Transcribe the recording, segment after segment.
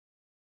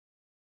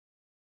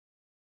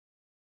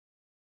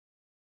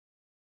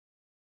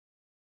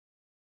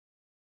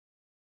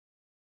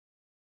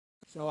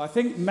So I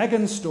think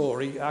Megan's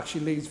story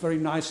actually leads very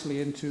nicely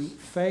into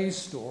Faye's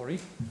story.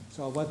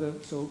 So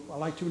I'd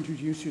like to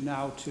introduce you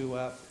now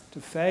to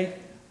Faye,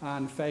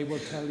 and Faye will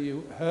tell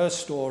you her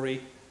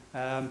story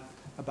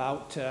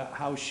about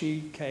how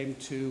she came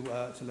to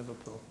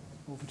Liverpool.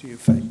 Over to you,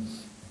 Faye.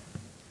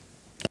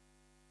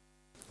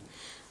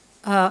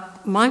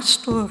 My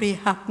story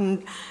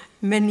happened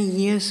many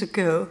years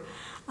ago,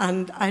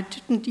 and I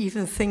didn't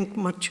even think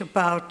much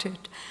about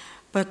it.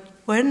 But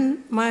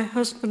when my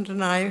husband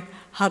and I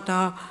had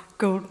our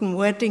golden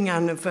wedding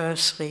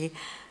anniversary,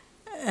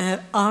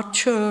 our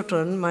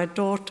children, my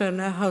daughter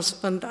and her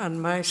husband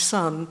and my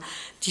son,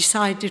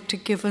 decided to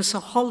give us a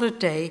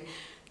holiday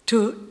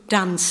to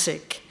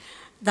Danzig.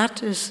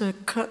 That is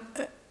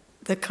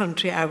the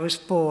country I was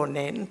born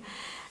in.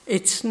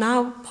 It's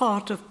now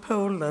part of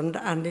Poland,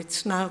 and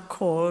it's now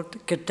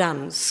called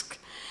Gdansk.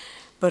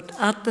 But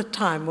at the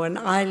time when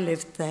I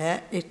lived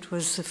there, it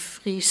was the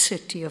free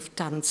city of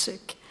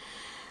Danzig.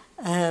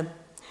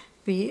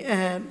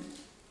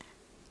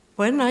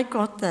 When I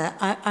got there,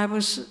 I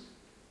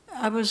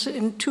was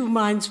in two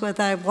minds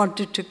whether I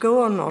wanted to go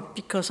or not,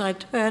 because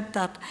I'd heard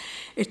that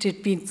it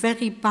had been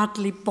very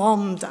badly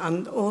bombed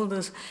and all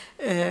the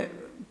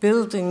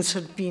buildings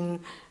had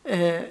been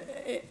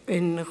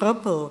in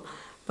rubble.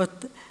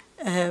 But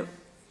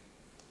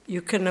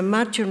you can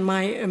imagine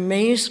my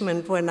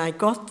amazement when I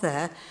got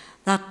there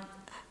that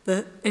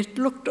it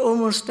looked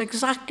almost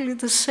exactly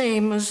the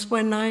same as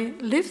when I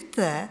lived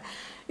there.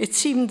 It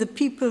seemed the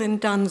people in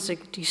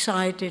Danzig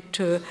decided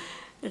to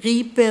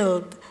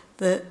rebuild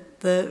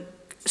the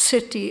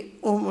city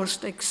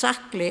almost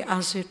exactly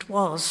as it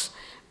was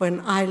when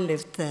I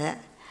lived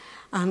there.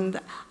 And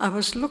I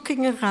was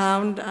looking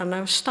around, and I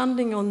was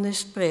standing on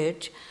this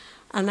bridge,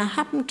 and I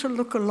happened to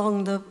look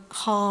along the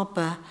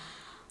harbour,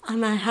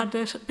 and I had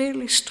a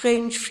really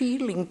strange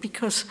feeling,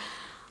 because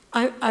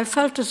I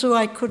felt as though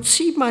I could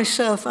see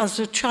myself as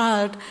a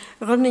child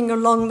running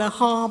along the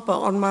harbour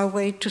on my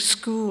way to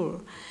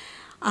school.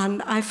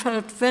 And I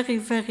felt very,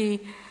 very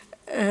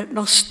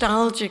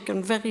nostalgic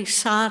and very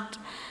sad.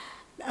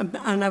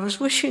 And I was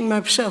wishing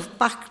myself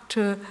back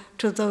to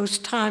those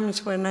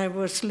times when I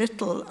was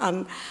little,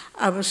 and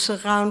I was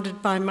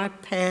surrounded by my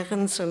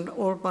parents and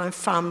all my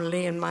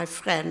family and my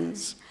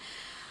friends.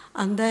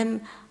 And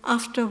then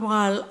after a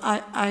while,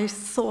 I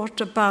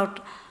thought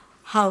about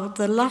how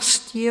the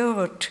last year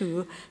or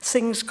two,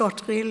 things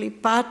got really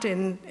bad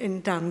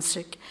in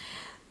Danzig.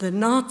 The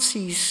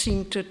Nazis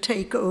seemed to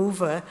take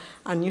over,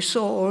 and you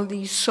saw all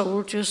these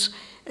soldiers,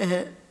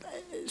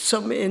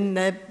 some in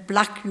their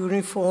black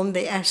uniform,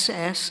 the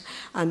SS,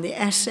 and the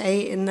SA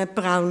in their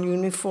brown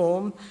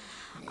uniform.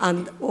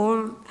 And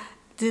all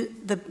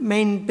the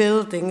main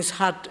buildings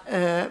had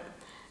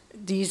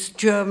these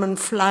German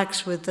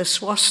flags with the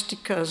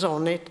swastikas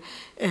on it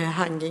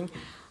hanging.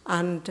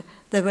 And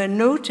there were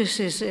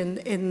notices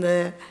in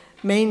the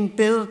main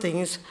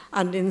buildings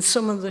and in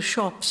some of the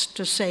shops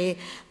to say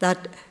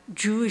that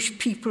Jewish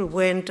people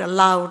weren't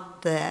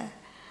allowed there.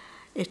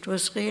 It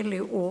was really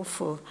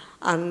awful,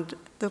 and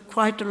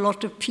quite a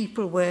lot of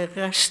people were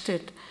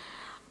arrested.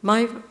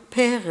 My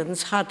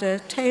parents had a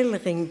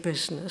tailoring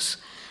business,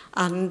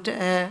 and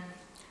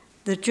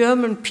the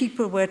German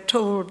people were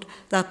told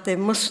that they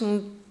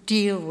mustn't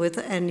deal with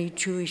any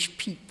Jewish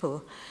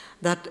people,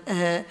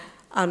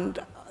 and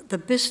the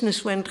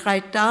business went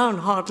right down.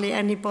 Hardly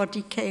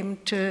anybody came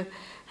to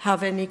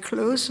have any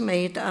clothes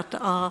made at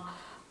our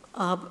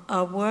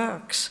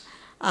works.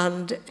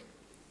 And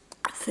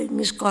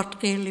things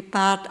got really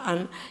bad,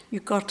 and you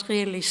got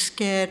really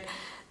scared.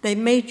 They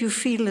made you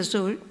feel as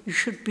though you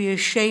should be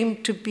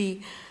ashamed to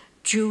be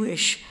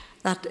Jewish,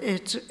 that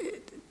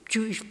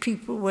Jewish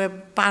people were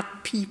bad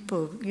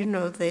people. You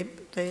know, they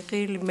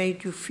really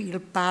made you feel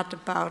bad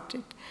about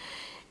it.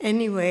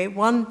 Anyway,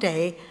 one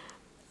day,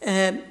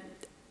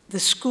 the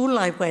school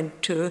I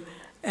went to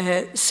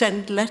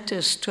sent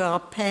letters to our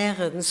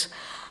parents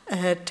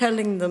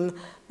telling them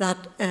that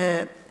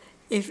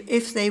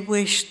if they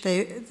wished,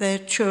 their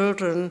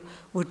children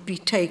would be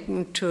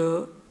taken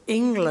to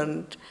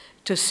England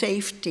to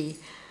safety.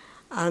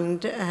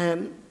 And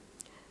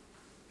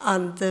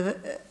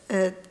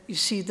you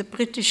see, the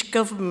British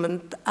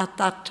government at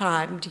that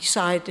time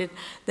decided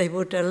they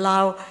would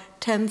allow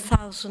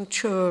 10,000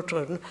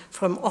 children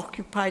from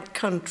occupied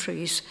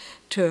countries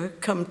to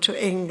come to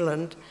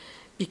England,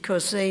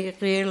 because they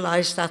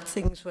realized that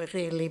things were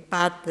really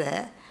bad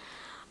there.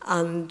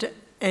 And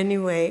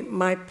anyway,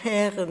 my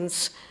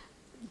parents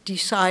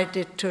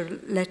decided to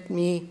let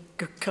me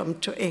come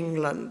to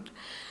England.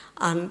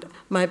 And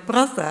my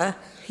brother,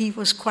 he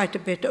was quite a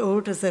bit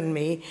older than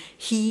me.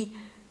 He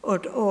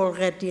had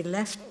already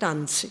left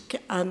Danzig,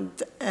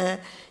 and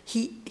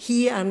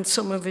he and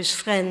some of his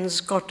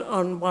friends got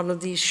on one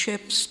of these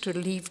ships to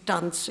leave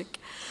Danzig.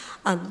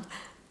 And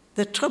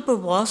the trouble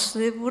was,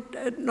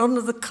 none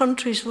of the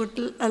countries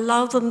would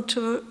allow them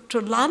to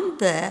land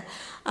there,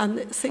 and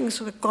things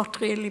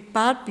got really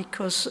bad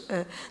because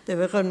they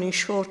were running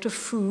short of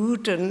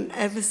food and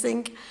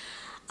everything.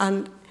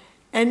 And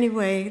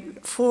anyway,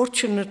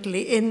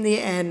 fortunately, in the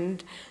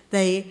end,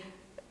 they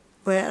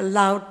were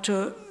allowed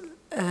to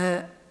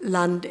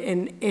land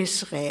in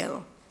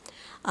Israel.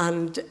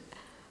 And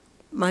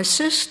my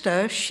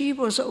sister, she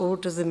was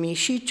older than me.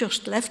 She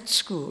just left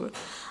school,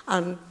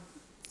 and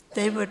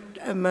they were,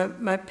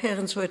 my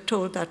parents were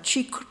told that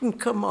she couldn't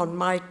come on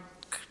my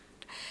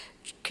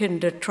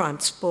kinder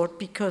transport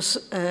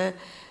because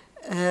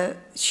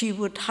she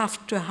would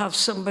have to have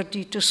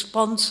somebody to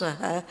sponsor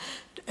her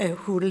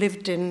who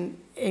lived in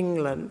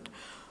England.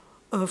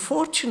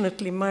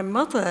 Fortunately, my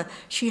mother,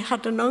 she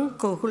had an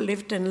uncle who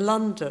lived in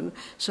London,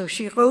 so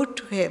she wrote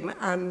to him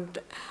and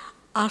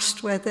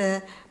asked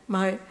whether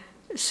my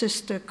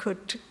sister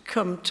could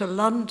come to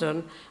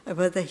London,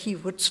 whether he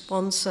would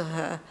sponsor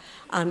her,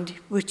 and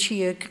which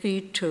he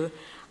agreed to.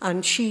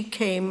 And she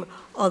came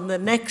on the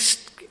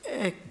next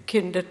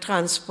kinder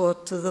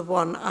transport to the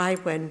one I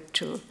went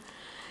to.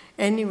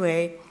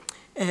 Anyway,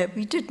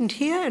 we didn't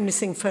hear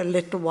anything for a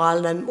little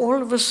while, and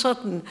all of a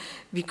sudden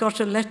we got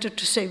a letter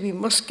to say we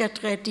must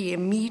get ready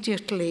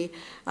immediately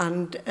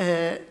and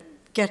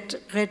get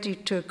ready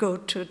to go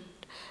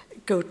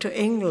to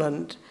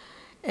England.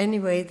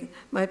 Anyway,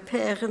 my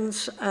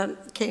parents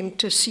came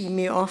to see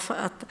me off,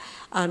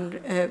 and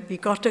we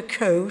got a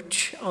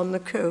coach. On the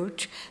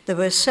coach, there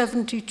were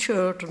 70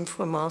 children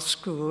from our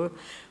school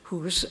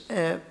whose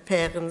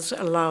parents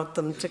allowed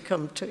them to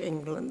come to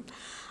England.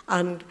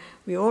 And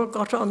we all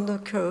got on the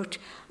coach.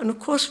 And of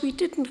course, we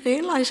didn't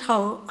realize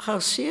how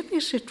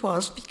serious it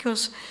was,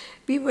 because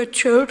we were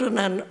children,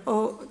 and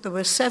there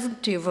were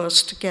 70 of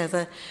us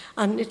together,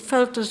 and it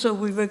felt as though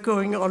we were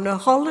going on a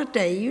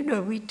holiday. You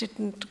know, we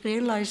didn't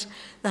realize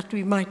that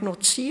we might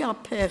not see our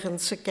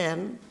parents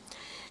again.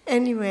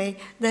 Anyway,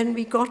 then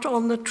we got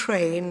on the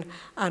train,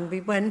 and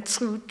we went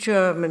through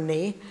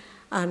Germany,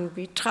 and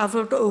we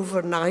traveled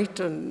overnight,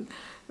 and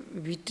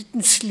we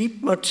didn't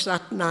sleep much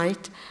that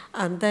night.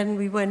 And then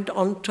we went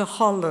on to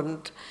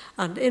Holland.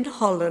 And in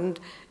Holland,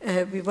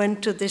 we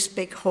went to this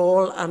big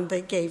hall, and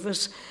they gave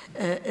us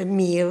a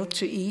meal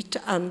to eat,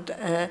 and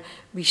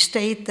we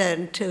stayed there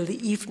until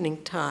the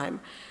evening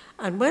time.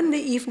 And when the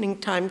evening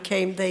time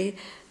came,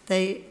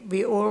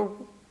 we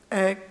all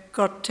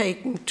got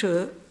taken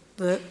to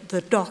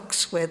the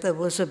docks where there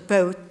was a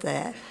boat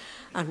there,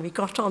 and we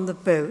got on the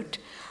boat.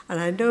 And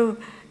I know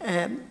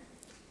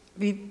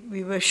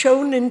we were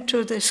shown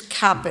into this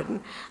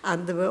cabin,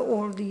 and there were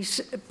all these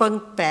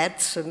bunk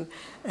beds, and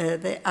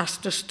they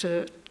asked us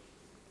to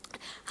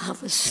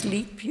have a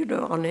sleep, you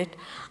know, on it.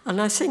 And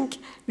I think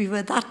we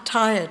were that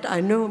tired. I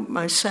know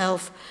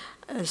myself,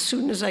 as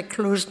soon as I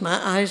closed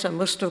my eyes, I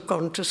must have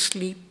gone to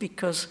sleep,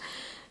 because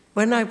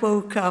when I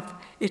woke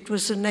up, it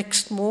was the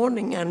next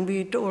morning, and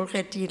we'd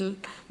already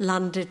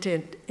landed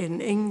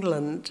in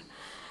England.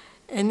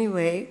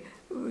 Anyway,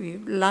 we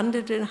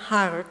landed in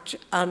Harwich,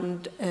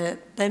 and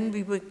then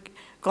we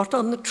got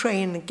on the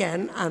train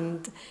again,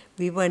 and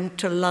we went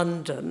to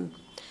London.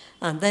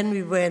 And then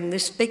we were in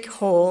this big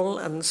hall,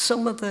 and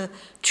some of the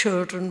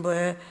children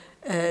were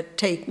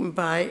taken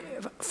by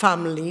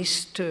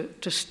families to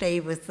stay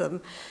with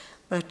them.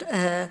 But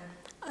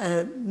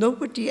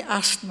nobody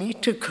asked me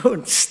to go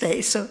and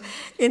stay. So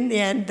in the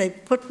end, they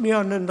put me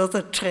on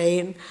another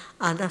train,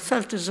 and I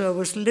felt as though I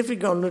was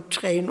living on a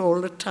train all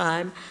the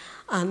time.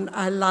 And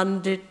I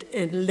landed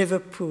in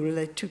Liverpool.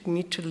 They took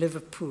me to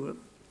Liverpool.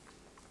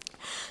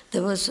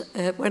 There was,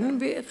 when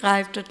we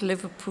arrived at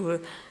Liverpool,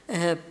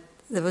 there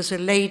was a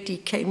lady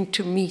came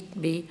to meet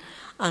me,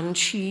 and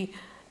she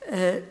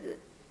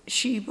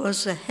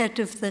was the head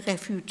of the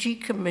refugee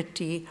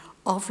committee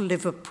of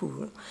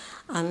Liverpool,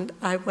 and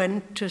I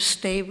went to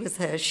stay with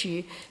her.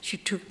 She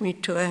took me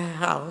to her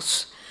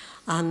house,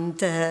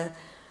 and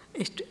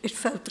it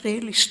felt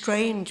really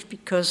strange,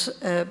 because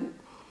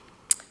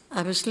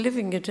I was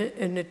living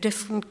in a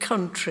different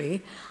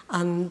country,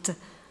 and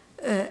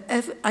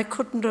I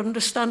couldn't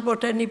understand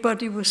what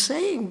anybody was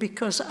saying,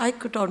 because I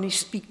could only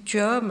speak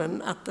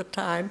German at the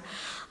time,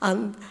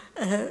 and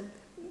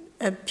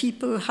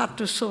people had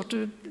to sort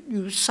of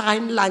use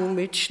sign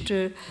language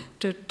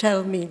to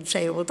tell me and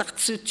say, oh,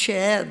 that's a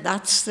chair,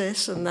 that's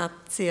this, and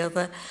that's the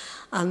other.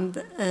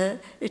 And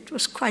it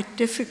was quite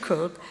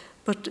difficult,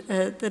 but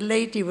the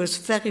lady was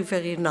very,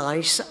 very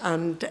nice,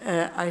 and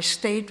I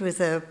stayed with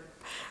her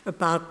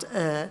about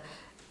a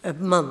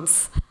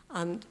month.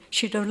 And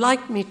she'd have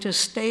liked me to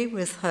stay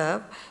with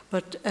her,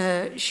 but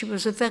she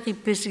was a very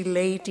busy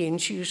lady,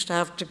 and she used to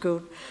have to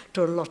go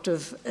to a lot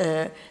of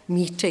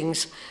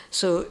meetings.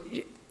 So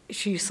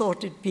she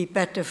thought it'd be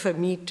better for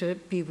me to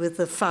be with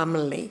the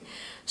family.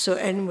 So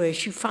anyway,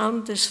 she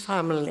found this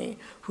family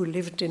who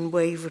lived in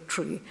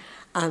Wavertree,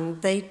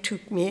 and they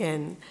took me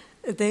in.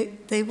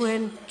 They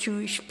weren't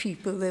Jewish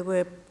people, they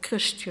were a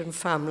Christian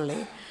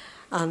family.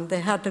 And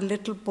they had a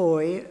little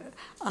boy,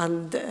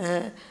 and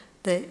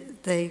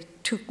they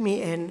took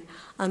me in,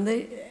 and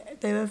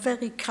they were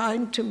very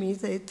kind to me.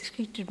 They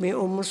treated me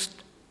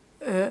almost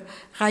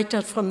right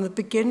out from the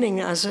beginning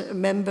as a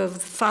member of the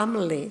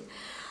family.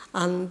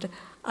 And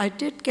I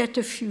did get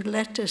a few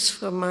letters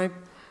from my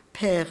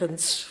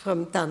parents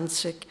from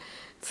Danzig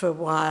for a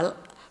while,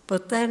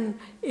 but then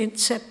in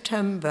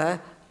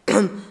September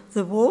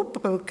the war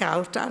broke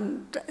out,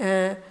 and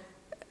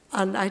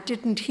I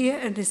didn't hear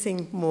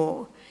anything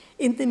more.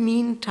 In the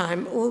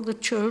meantime, all the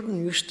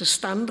children used to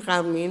stand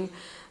around me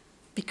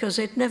because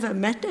they'd never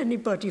met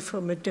anybody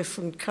from a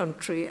different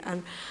country,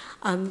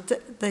 and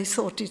they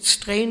thought it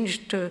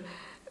strange to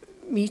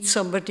meet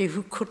somebody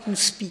who couldn't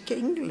speak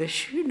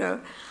English, you know.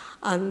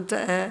 And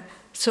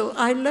so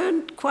I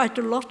learned quite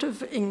a lot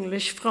of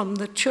English from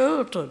the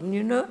children,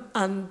 you know.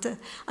 And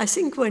I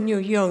think when you're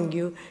young,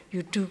 you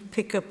do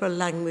pick up a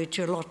language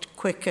a lot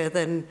quicker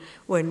than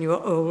when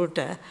you're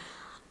older.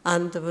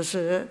 And there was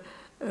a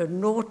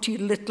naughty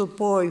little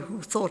boy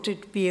who thought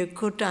it'd be a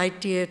good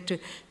idea to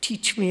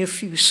teach me a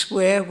few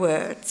swear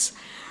words.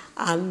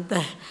 And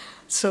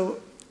so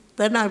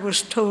then I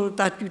was told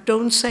that you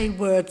don't say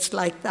words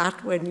like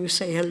that when you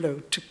say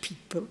hello to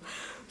people.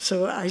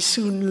 So I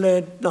soon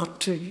learned not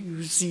to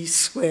use these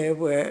swear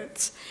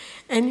words.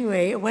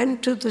 Anyway, I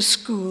went to the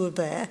school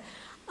there,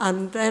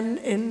 and then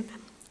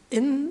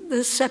in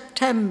the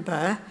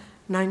September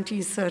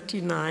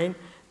 1939,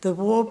 the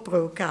war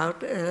broke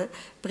out.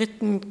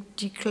 Britain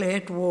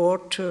declared war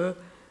to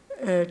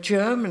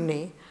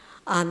Germany,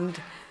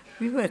 and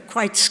we were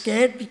quite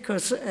scared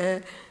because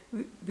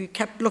we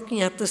kept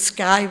looking at the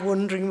sky,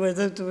 wondering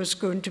whether there was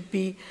going to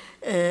be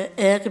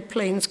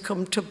airplanes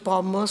come to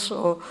bomb us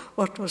or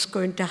what was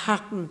going to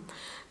happen.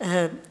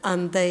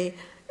 And they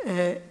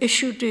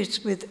issued it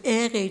with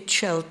air raid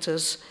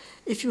shelters.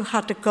 If you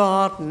had a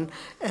garden,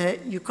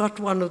 you got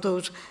one of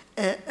those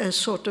a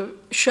sort of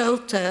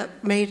shelter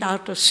made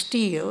out of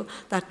steel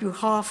that you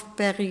half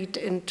buried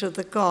into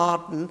the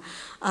garden,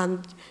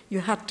 and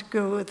you had to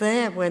go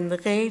there when the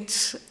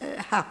raids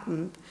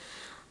happened.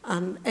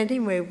 And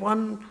anyway,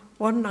 one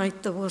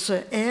night there was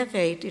an air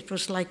raid. It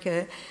was like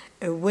a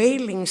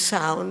wailing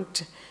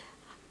sound,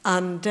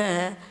 and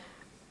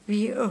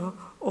we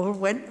all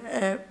went.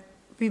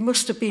 We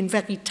must have been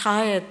very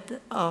tired,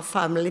 our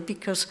family,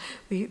 because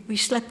we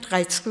slept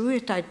right through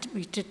it.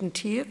 We didn't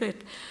hear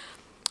it.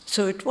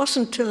 So it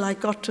wasn't until I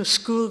got to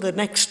school the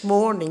next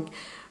morning,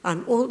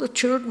 and all the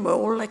children were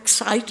all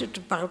excited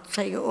about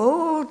saying,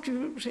 oh,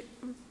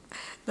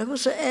 there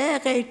was an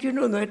air raid, you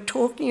know, and they were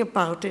talking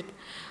about it.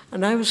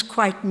 And I was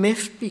quite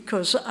miffed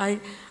because I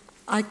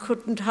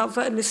couldn't have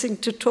anything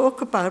to talk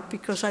about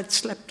because I'd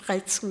slept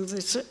right through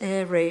this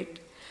air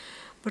raid.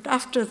 But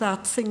after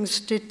that,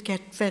 things did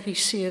get very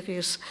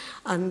serious,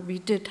 and we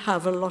did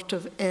have a lot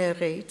of air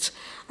raids.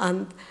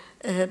 And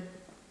the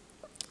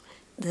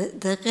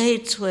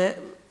raids were,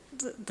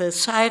 the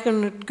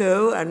siren would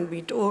go, and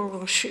we'd all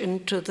rush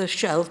into the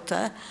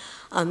shelter.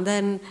 And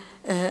then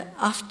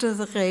after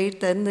the raid,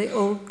 then the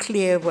all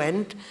clear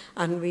went,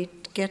 and we'd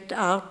get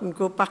out and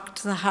go back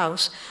to the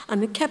house.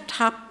 And it kept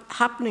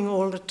happening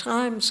all the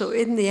time. So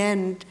in the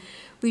end,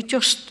 we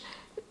just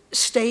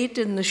stayed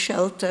in the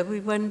shelter. We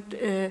went,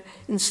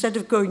 instead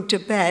of going to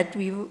bed,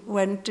 we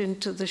went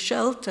into the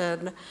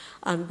shelter,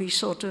 and we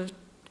sort of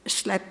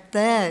slept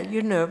there,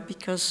 you know,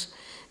 because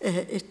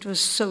it was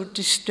so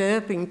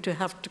disturbing to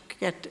have to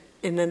get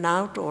in and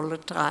out all the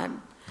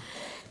time.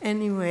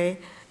 Anyway,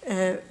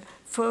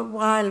 for a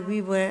while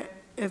we were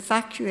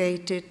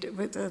evacuated.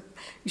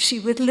 You see,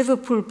 with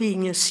Liverpool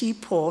being a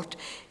seaport,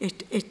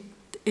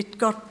 it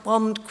got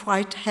bombed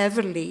quite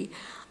heavily,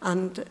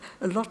 and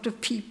a lot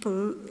of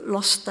people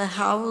lost their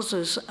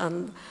houses,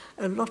 and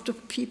a lot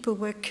of people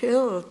were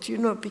killed, you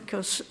know,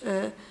 because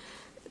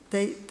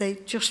they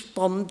just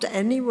bombed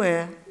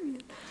anywhere.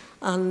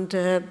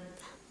 And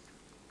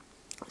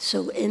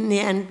so in the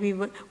end, we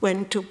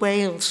went to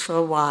Wales for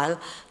a while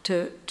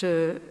to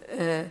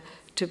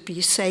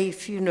be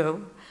safe, you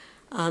know.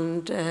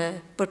 And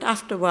but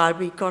after a while,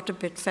 we got a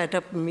bit fed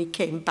up, and we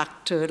came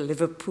back to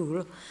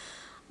Liverpool.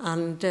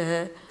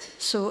 And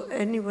so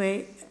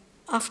anyway,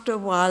 after a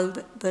while,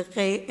 the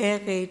air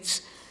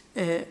raids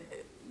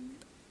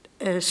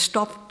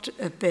stopped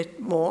a bit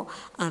more,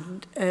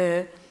 and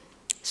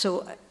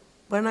so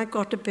when I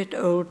got a bit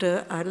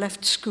older, I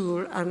left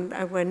school and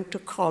I went to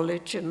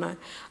college, and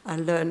I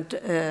learned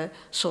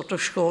sort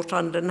of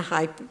shorthand and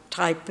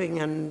typing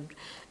and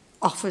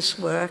office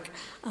work,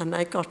 and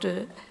I got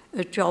a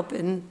job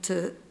in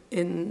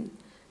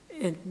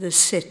the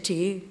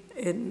city,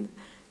 and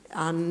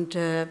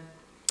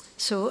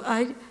so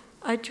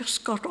I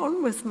just got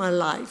on with my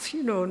life,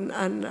 you know,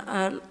 and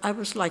I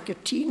was like a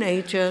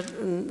teenager,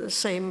 and the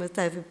same with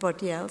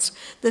everybody else.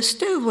 There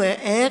still were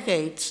air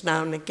raids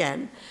now and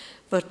again,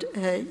 but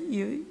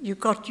you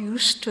got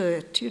used to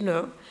it, you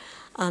know.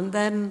 And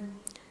then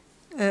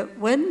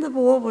when the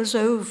war was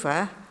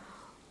over,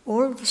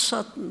 all of a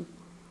sudden,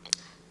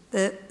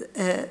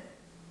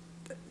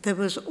 there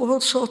was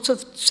all sorts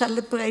of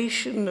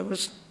celebration. There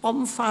was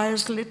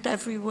bonfires lit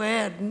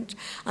everywhere,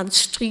 and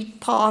street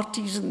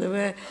parties, and there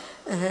were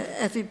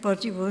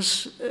everybody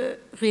was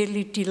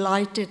really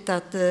delighted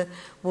that the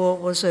war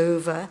was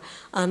over.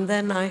 And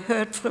then I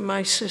heard from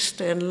my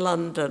sister in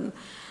London,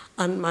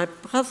 and my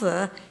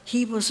brother,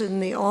 he was in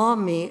the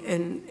army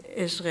in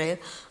Israel,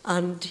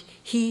 and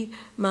he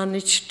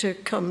managed to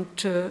come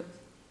to,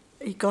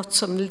 he got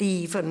some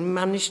leave and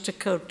managed to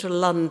go to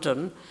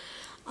London.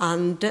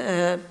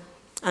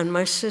 and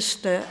my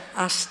sister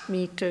asked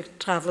me to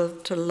travel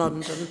to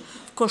London.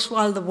 Of course,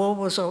 while the war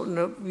was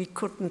on, we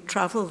couldn't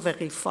travel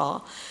very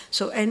far.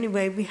 So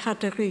anyway, we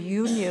had a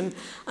reunion,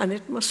 and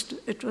it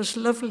was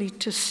lovely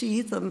to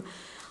see them.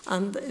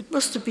 And it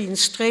must have been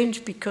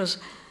strange because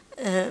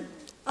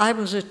I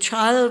was a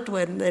child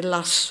when they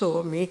last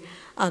saw me,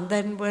 and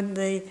then when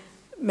they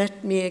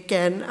met me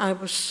again, I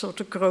was sort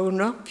of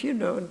grown up, you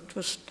know, and it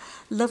was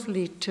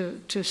lovely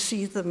to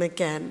see them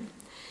again.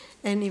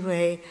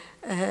 Anyway,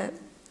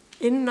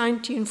 in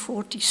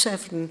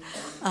 1947,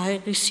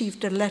 I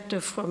received a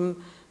letter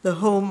from the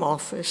Home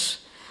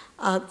Office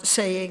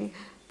saying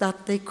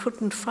that they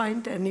couldn't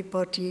find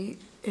anybody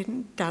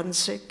in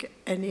Danzig,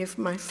 any of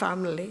my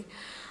family,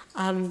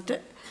 and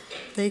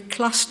they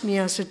classed me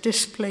as a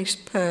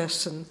displaced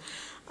person,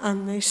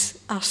 and they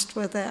asked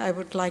whether I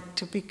would like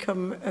to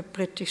become a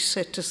British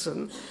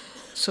citizen.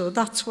 So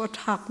that's what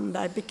happened.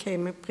 I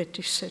became a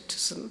British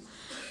citizen,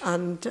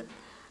 and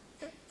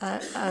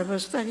I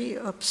was very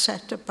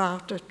upset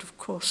about it, of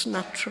course,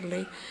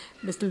 naturally,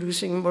 with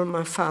losing all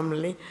my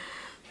family.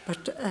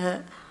 But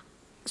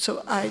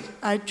so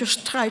I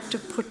just tried to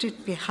put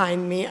it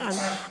behind me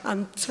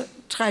and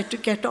tried to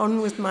get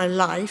on with my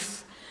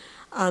life.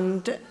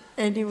 And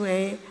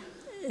anyway,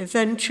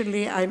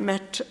 eventually I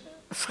met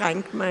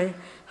Frank, my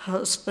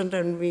husband,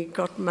 and we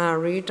got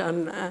married,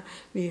 and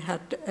we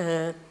had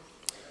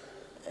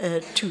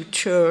 2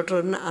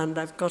 children, and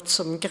I've got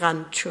some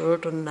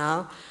grandchildren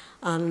now.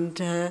 And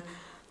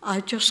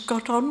I just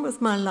got on with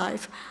my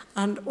life.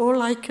 And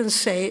all I can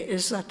say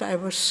is that I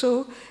was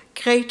so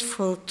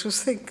grateful to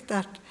think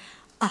that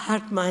I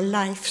had my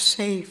life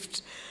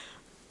saved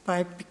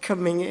by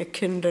becoming a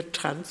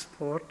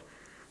Kindertransport.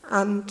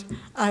 And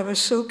I was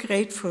so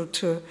grateful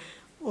to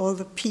all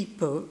the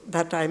people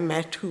that I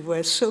met who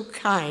were so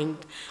kind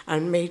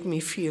and made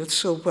me feel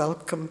so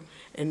welcome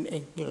in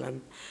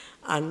England.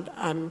 And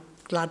I'm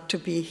glad to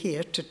be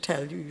here to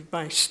tell you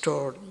my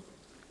story.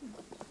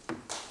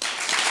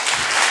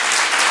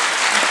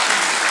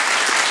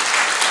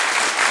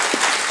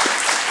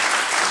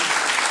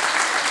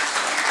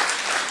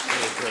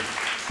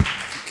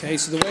 Okay,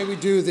 so the way we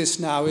do this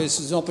now is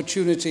there's an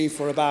opportunity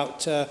for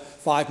about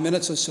 5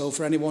 minutes or so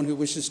for anyone who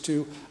wishes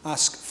to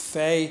ask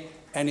Faye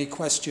any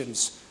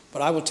questions.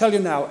 But I will tell you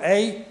now,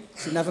 A,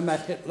 she never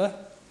met Hitler,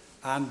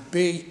 and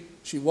B,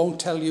 she won't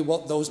tell you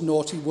what those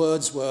naughty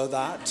words were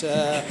that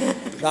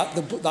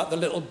the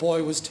little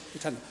boy was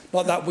pretending.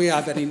 Not that we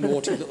have any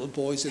naughty little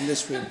boys in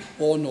this room,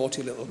 or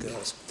naughty little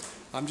girls.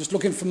 I'm just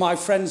looking for my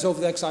friends over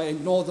there because I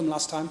ignored them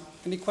last time.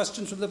 Any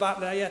questions from the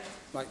back there yet?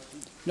 Right.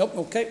 Nope,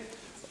 okay.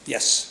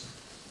 Yes.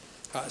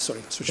 Sorry,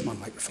 I switched my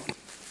microphone.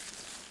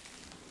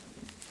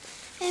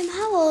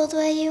 How old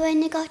were you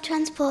when you got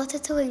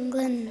transported to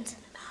England?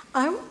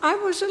 I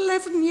was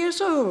 11 years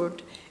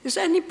old. Is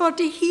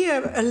anybody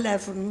here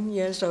 11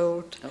 years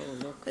old? Oh,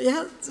 look.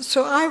 Yeah,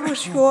 so I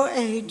was your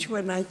age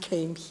when I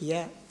came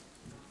here.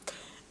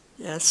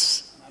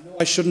 Yes. I know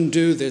I shouldn't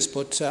do this,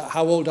 but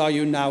how old are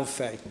you now,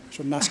 Faye?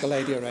 Shouldn't ask a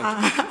lady her age.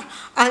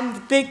 I'm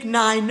the big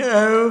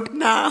 9-0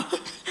 now.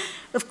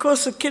 Of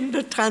course, the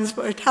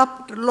Kindertransport, it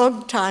happened a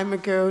long time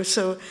ago,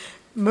 so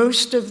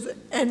most of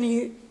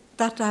any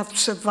that have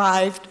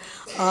survived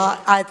are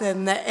either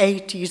in the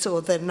 80s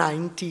or the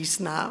 90s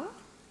now.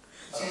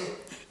 Okay,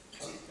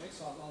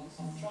 so I'll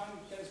try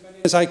and get as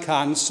many as I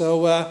can.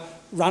 So,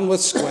 Ranworth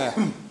Square.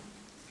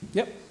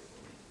 Yep.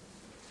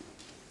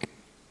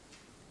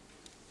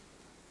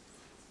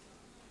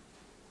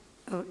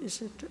 Oh,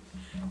 is it?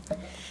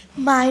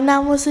 My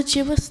nan was a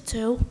Jewess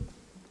too.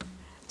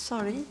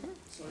 Sorry?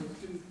 Sorry,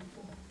 didn't pick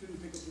up the...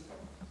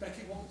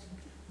 Becky, what? I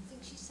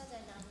think she said her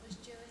nan was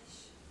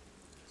Jewish.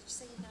 Did you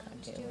say your nan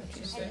was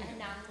Jewish? Her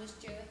nan was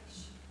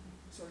Jewish.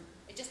 Sorry?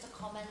 It's just a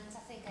comment. I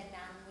think her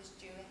nan was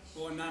Jewish.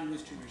 Oh, her nan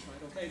was Jewish,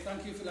 right? Okay,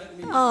 thank you for letting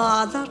me...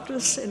 Ah, that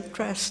was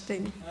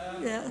interesting.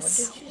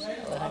 Yes. What did she say?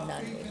 Oh, her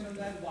nan was Beacon and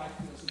then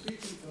Whitefield. So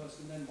Beacon first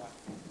and then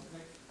Whitefield,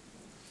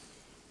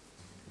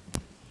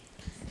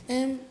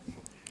 okay?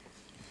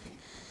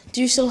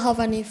 Do you still have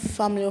any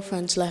family or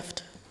friends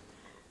left?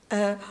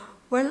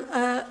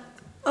 Well,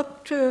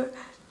 up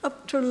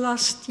to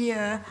last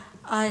year,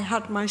 I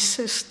had my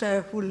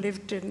sister who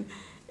lived in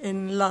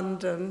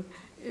London.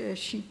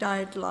 She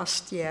died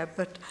last year,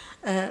 but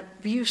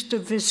we used to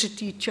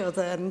visit each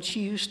other, and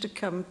she used to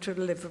come to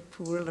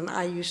Liverpool, and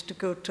I used to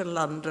go to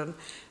London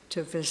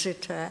to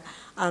visit her.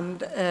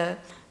 And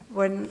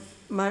when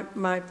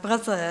my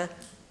brother,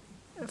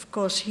 of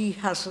course, he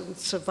hasn't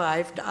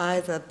survived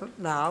either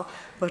now,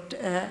 but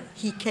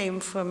he came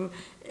from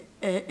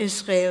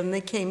Israel, and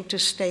they came to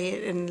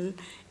stay in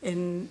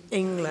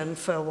England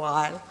for a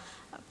while,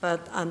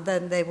 and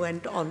then they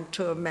went on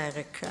to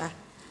America,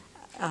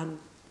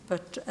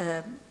 but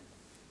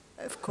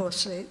of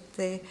course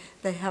they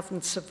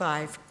haven't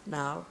survived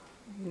now,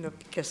 you know,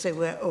 because they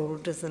were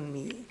older than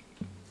me.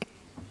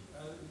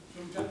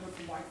 Gentleman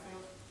from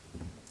Whitefield.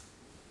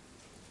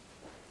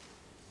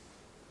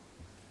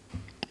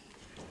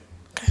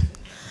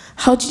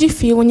 How did you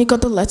feel when you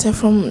got the letter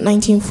from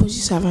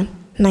 1914?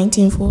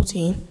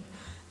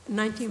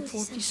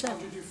 1947.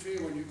 How did you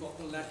feel when you got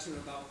the letter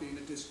about being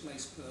a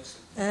displaced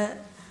person?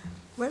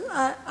 Well,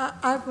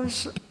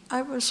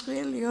 I was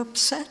really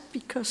upset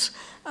because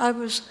I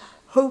was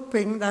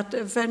hoping that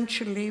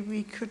eventually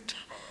we could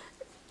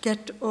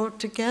get all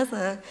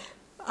together,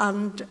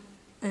 and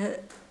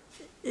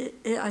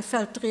I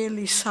felt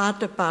really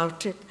sad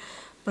about it.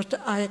 But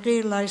I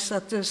realized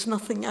that there's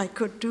nothing I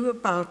could do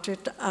about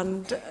it,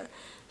 and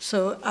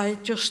so I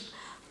just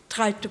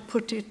tried to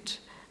put it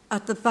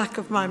at the back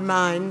of my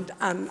mind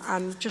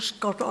and just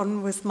got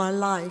on with my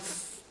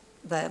life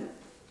then.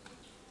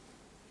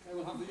 Okay,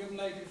 we'll have the young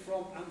lady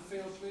from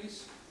Anfield,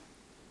 please.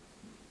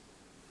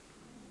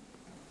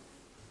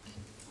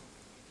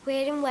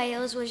 Where in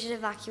Wales was you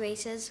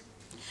evacuated?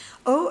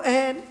 Oh,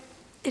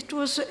 it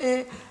was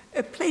a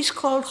place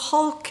called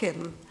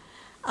Holkin,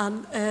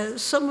 and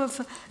some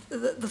of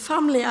the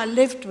family I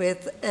lived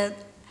with,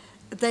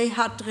 they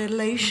had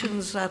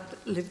relations that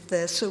lived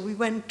there, so we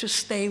went to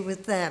stay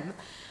with them,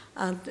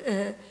 and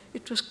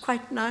it was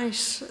quite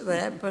nice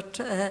there, but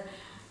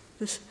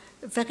this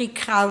very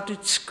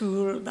crowded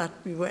school that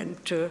we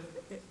went to.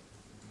 The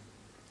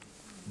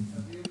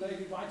young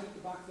lady right at the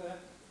back there.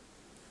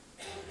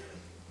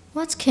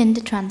 What's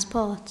kinder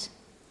transport?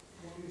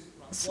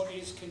 What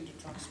is kinder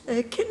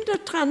transport? Kinder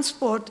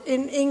transport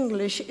in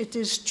English, it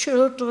is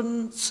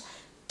children's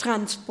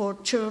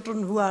transport,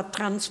 children who are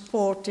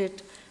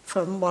transported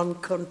from one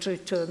country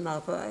to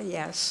another,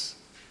 yes.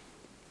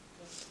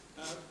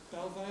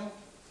 Belvale?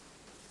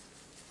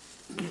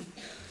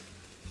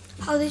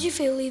 How did you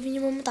feel leaving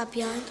your mum and dad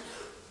behind?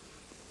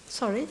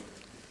 Sorry?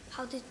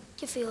 How did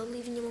you feel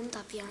leaving your mum and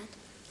dad behind?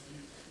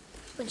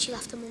 When she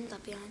left her mum and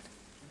dad behind?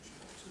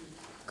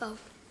 Go.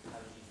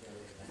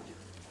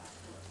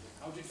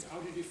 How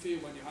did you feel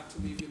when you had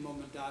to leave your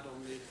mum and dad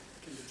on the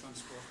kinder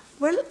transport?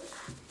 Well,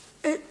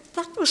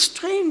 that was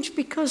strange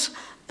because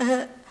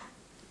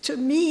to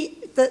me,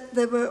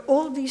 there were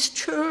all these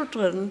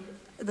children,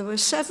 there were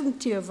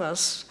 70 of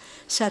us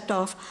set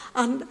off,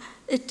 and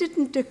it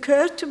didn't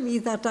occur to me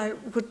that I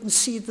wouldn't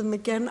see them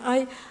again.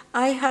 I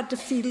had a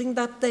feeling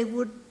that they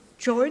would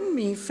join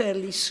me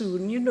fairly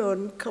soon, you know,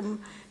 and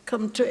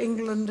come to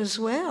England as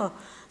well.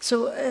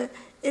 So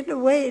in a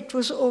way, it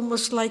was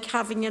almost like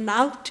having an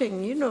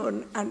outing, you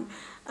know, and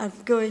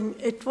going.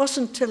 It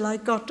wasn't till I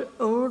got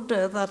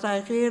older that I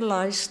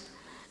realized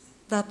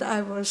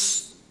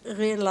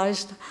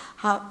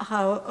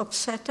how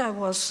upset I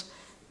was.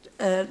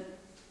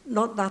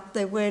 Not that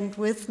they weren't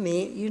with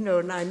me, you know,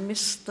 and I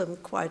missed them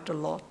quite a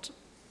lot.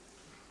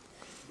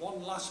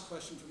 One last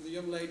question from the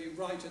young lady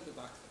right at the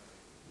back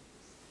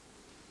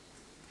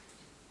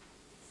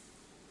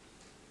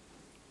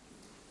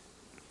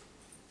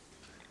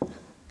there.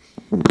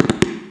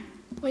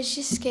 Was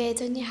you scared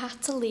when you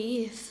had to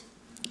leave?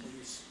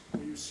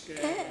 Were you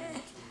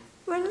scared?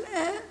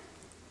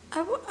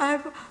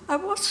 I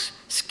was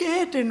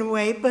scared in a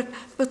way, but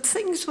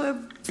things were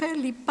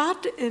fairly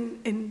bad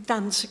in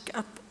Danzig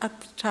at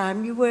the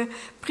time. You were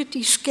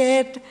pretty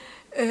scared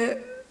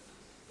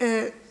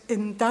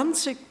in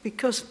Danzig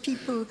because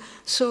people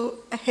so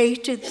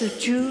hated the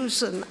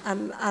Jews,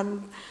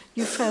 and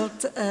you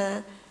felt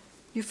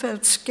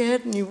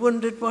scared, and you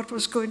wondered what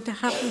was going to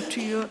happen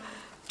to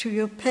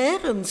your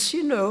parents,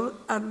 you know,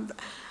 and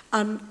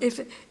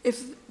if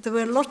there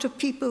were a lot of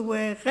people who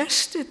were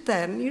arrested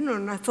then, you know,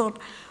 and I thought,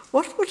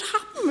 what would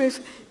happen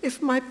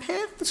if my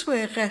parents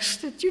were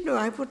arrested? You know,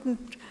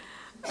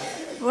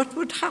 what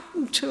would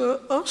happen to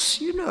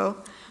us, you know?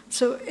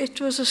 So it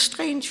was a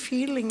strange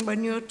feeling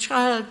when you're a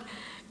child,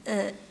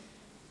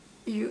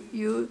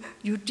 you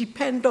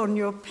depend on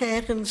your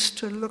parents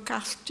to look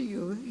after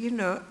you, you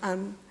know,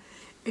 and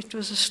it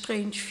was a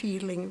strange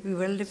feeling. We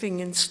were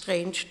living in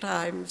strange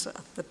times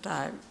at the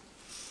time.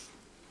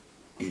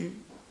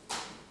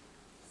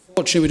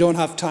 Fortunately, we don't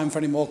have time for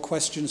any more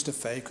questions to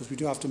Faye, because we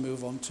do have to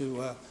move on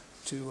to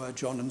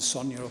John and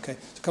Sonia, okay?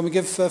 So can we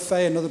give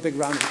Faye another big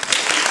round of applause?